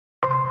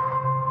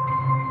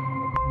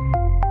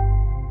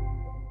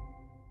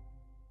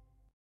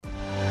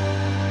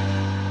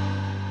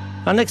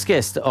Our next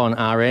guest on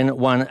RN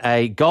won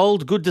a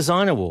Gold Good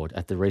Design Award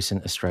at the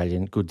recent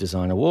Australian Good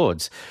Design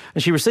Awards.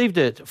 And she received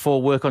it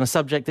for work on a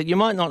subject that you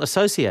might not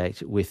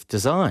associate with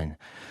design: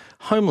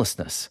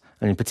 homelessness,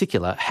 and in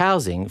particular,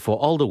 housing for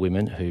older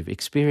women who've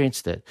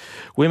experienced it.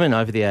 Women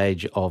over the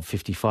age of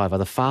 55 are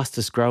the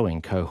fastest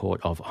growing cohort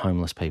of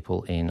homeless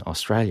people in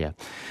Australia.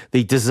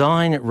 The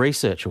Design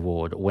Research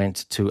Award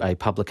went to a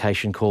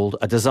publication called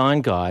A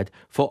Design Guide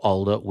for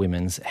Older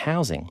Women's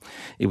Housing.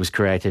 It was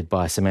created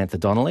by Samantha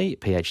Donnelly,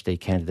 PhD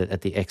candidate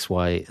at the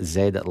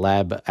XYZ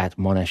lab at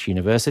Monash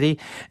University,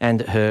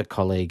 and her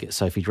colleague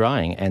Sophie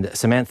Drying. And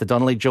Samantha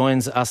Donnelly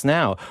joins us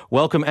now.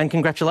 Welcome and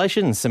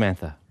congratulations,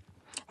 Samantha.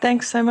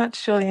 Thanks so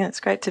much, Julian. It's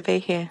great to be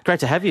here. Great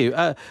to have you.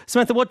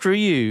 Samantha, what drew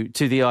you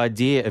to the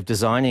idea of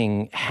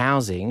designing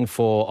housing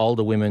for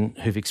older women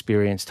who've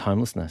experienced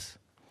homelessness?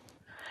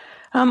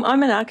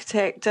 I'm an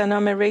architect and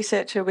I'm a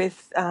researcher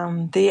with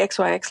the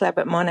XYX lab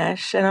at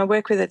Monash, and I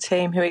work with a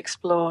team who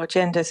explore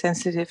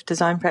gender-sensitive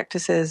design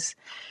practices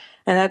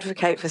and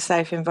advocate for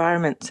safe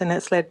environments, and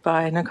it's led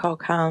by Nicole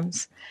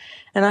Calmes.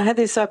 And I had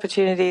this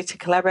opportunity to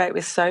collaborate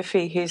with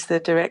Sophie, who's the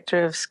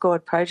director of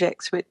Scored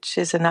Projects, which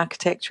is an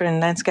architecture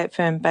and landscape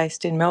firm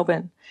based in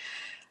Melbourne.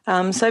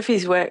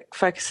 Sophie's work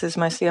focuses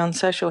mostly on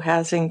social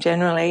housing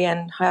generally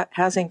and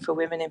housing for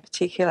women in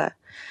particular.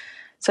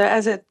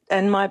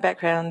 And my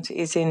background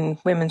is in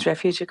women's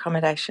refuge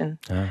accommodation.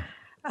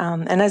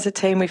 And as a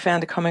team, we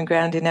found a common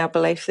ground in our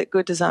belief that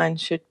good design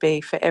should be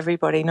for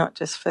everybody, not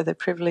just for the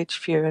privileged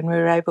few. And we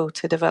were able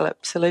to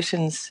develop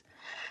solutions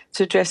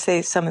to address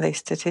some of these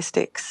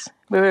statistics.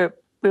 We're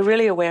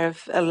really aware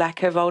of a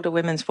lack of older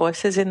women's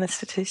voices in the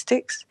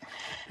statistics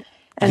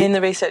and in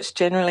the research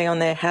generally on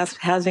their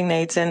housing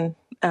needs, and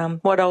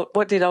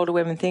what did older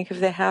women think of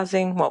their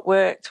housing, what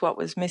worked, what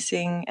was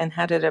missing, and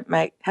how did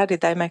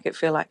they make it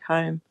feel like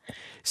home.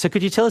 So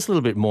could you tell us a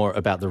little bit more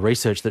about the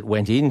research that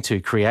went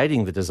into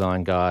creating the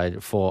design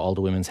guide for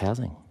older women's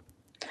housing?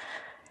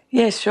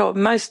 Yeah, sure.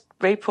 Most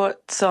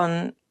reports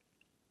on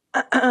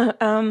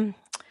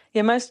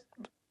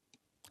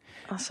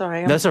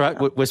sorry. That's all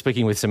right. We're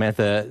speaking with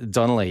Samantha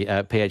Donnelly,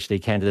 PhD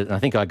candidate, and I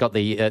think I got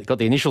the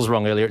initials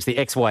wrong earlier. It's the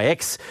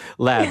XYX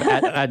lab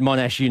at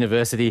Monash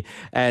University,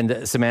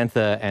 and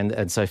Samantha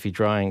and Sophie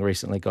Drying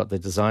recently got the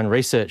Design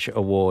Research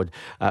Award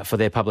for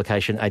their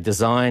publication, A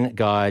Design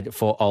Guide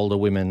for Older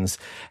Women's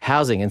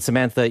Housing. And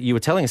Samantha, you were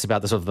telling us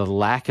about the sort of the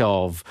lack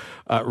of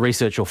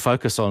research or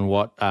focus on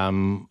what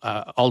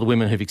older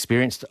women who've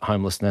experienced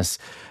homelessness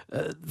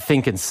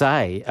think and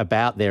say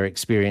about their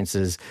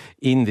experiences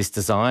in this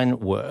design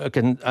work.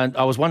 And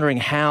I was wondering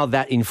how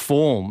that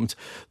informed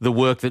the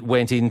work that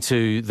went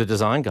into the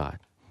design guide.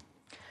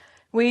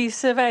 We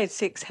surveyed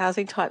 6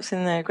 housing types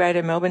in the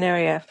Greater Melbourne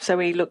area. So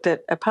we looked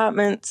at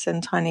apartments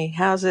and tiny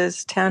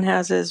houses,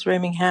 townhouses,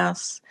 rooming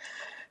house,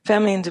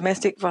 family and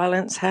domestic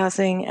violence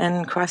housing,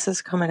 and crisis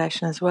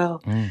accommodation as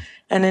well.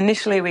 And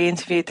initially we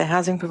interviewed the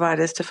housing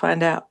providers to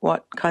find out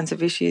what kinds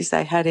of issues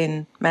they had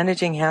in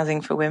managing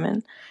housing for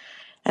women.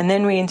 And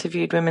then we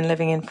interviewed women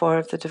living in 4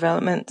 of the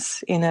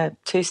developments in a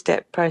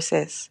 2-step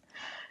process.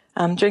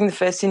 During the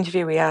first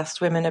interview, we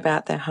asked women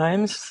about their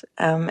homes,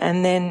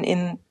 and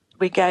then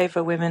we gave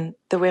the women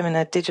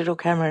a digital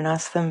camera and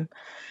asked them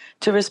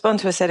to respond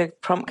to a set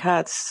of prompt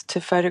cards to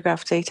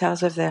photograph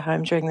details of their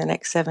home during the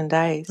next 7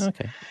 days.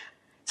 Okay.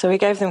 So we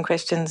gave them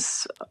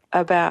questions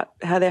about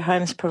how their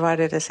homes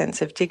provided a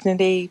sense of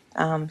dignity,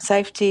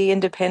 safety,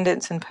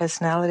 independence, and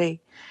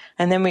personality.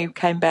 And then we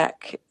came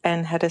back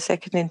and had a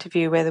second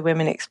interview where the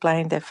women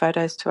explained their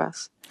photos to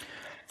us.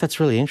 That's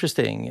really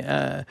interesting.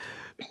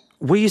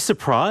 Were you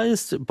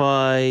surprised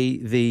by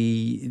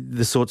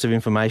the sorts of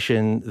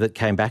information that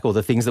came back or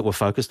the things that were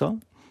focused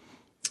on?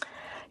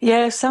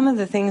 Yeah, some of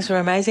the things were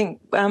amazing.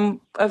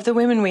 Of the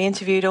women we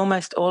interviewed,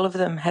 almost all of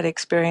them had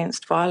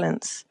experienced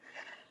violence,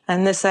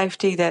 and the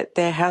safety that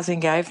their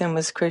housing gave them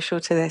was crucial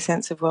to their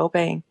sense of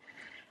well-being.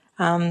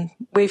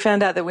 We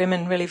found out that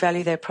women really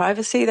value their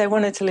privacy. They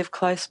wanted to live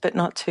close but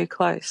not too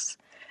close.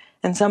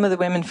 And some of the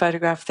women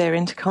photographed their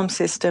intercom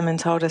system and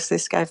told us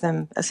this gave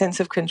them a sense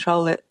of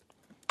control that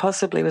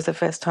possibly was the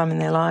first time in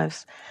their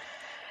lives.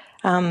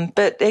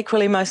 But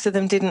equally, most of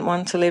them didn't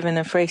want to live in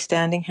a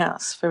freestanding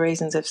house for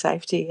reasons of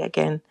safety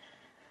again.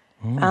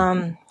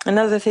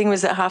 Another thing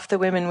was that half the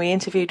women we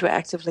interviewed were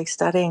actively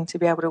studying to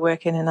be able to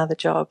work in another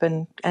job,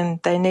 and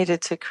they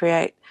needed to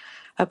create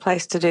a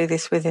place to do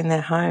this within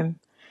their home.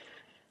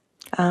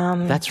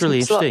 That's really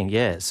interesting,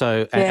 yeah.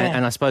 So,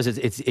 and I suppose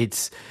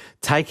it's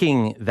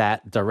taking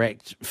that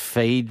direct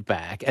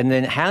feedback, and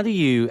then how do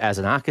you, as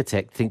an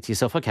architect, think to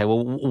yourself, okay,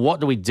 well, what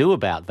do we do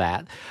about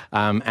that?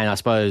 And I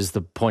suppose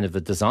the point of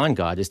the design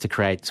guide is to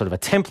create sort of a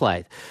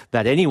template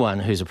that anyone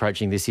who's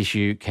approaching this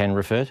issue can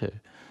refer to.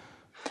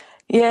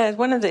 Yeah,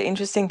 one of the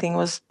interesting things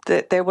was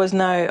that there was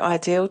no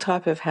ideal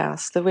type of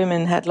house. The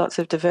women had lots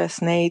of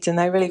diverse needs, and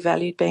they really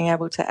valued being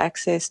able to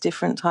access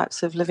different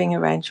types of living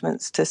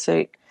arrangements to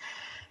suit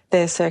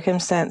their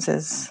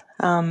circumstances.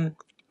 One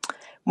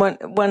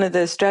of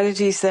the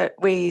strategies that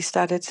we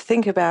started to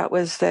think about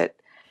was that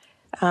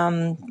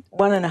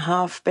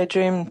 1.5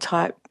 bedroom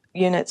type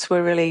units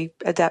were really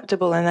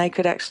adaptable and they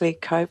could actually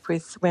cope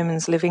with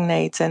women's living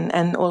needs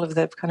and all of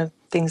the kind of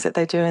things that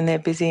they do in their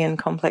busy and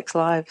complex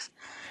lives,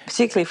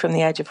 particularly from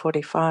the age of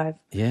 45.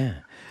 Yeah.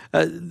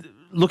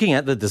 Looking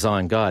at the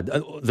design guide,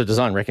 the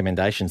design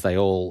recommendations, they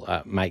all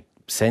make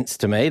sense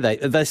to me.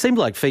 They seem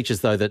like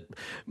features, though, that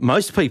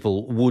most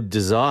people would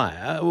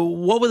desire.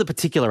 What were the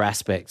particular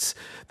aspects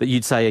that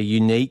you'd say are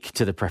unique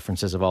to the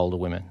preferences of older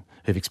women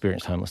who've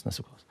experienced homelessness,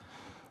 of course?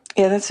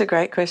 Yeah, that's a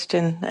great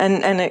question,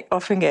 and it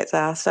often gets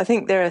asked. I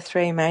think there are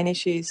three main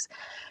issues.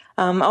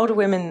 Older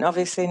women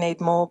obviously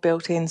need more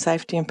built-in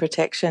safety and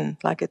protection.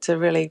 Like, it's a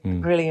really,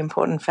 really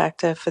important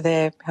factor for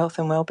their health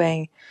and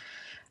well-being.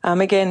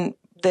 Again,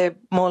 they're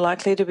more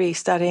likely to be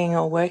studying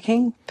or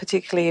working,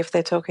 particularly if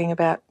they're talking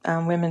about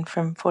women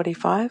from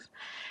 45.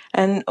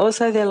 And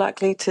also they're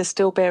likely to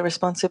still bear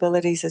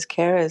responsibilities as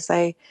carers.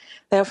 They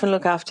often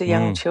look after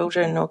young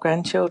children or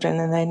grandchildren,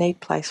 and they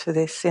need place for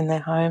this in their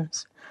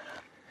homes.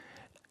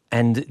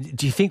 And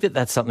do you think that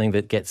that's something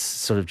that gets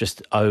sort of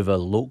just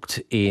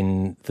overlooked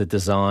in the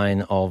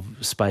design of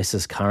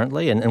spaces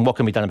currently? And what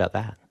can be done about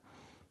that?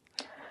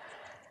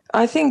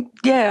 I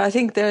think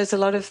there's a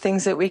lot of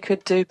things that we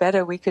could do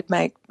better. We could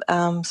make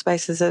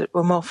spaces that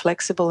were more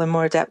flexible and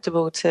more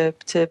adaptable to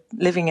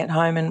living at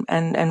home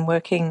and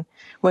working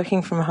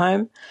from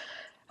home.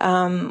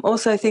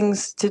 Also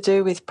things to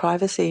do with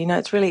privacy. You know,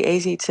 it's really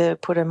easy to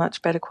put a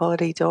much better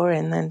quality door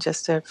in than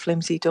just a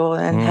flimsy door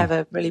and have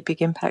a really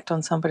big impact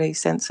on somebody's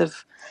sense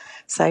of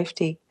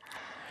safety.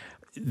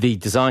 The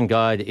design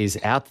guide is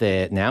out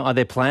there now. Are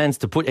there plans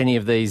to put any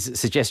of these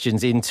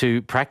suggestions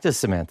into practice,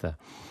 Samantha?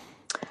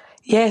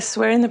 Yes,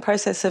 we're in the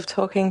process of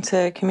talking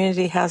to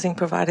community housing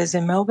providers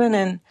in Melbourne,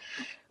 and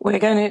we're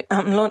going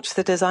to launch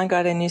the design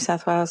guide in New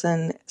South Wales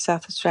and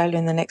South Australia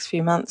in the next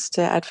few months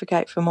to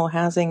advocate for more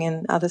housing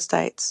in other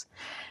states.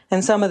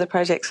 And some of the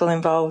projects will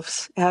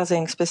involve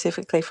housing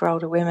specifically for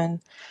older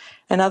women,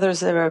 and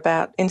others are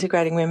about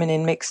integrating women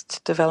in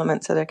mixed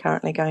developments that are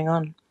currently going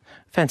on.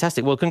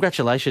 Fantastic. Well,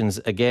 congratulations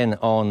again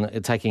on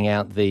taking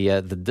out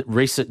the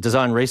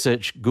Design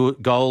Research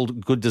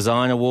Gold Good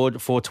Design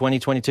Award for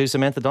 2022,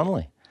 Samantha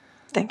Donnelly.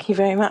 Thank you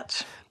very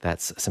much.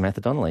 That's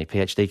Samantha Donnelly,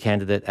 PhD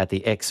candidate at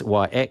the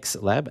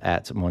XYX Lab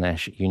at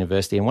Monash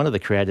University and one of the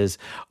creators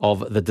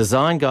of the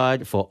Design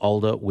Guide for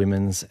Older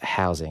Women's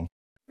Housing.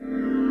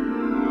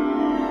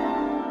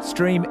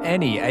 Stream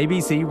any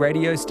ABC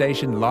radio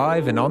station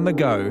live and on the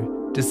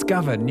go.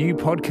 Discover new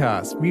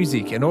podcasts,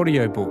 music and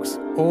audiobooks,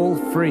 all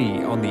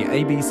free on the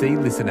ABC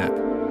Listen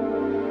app.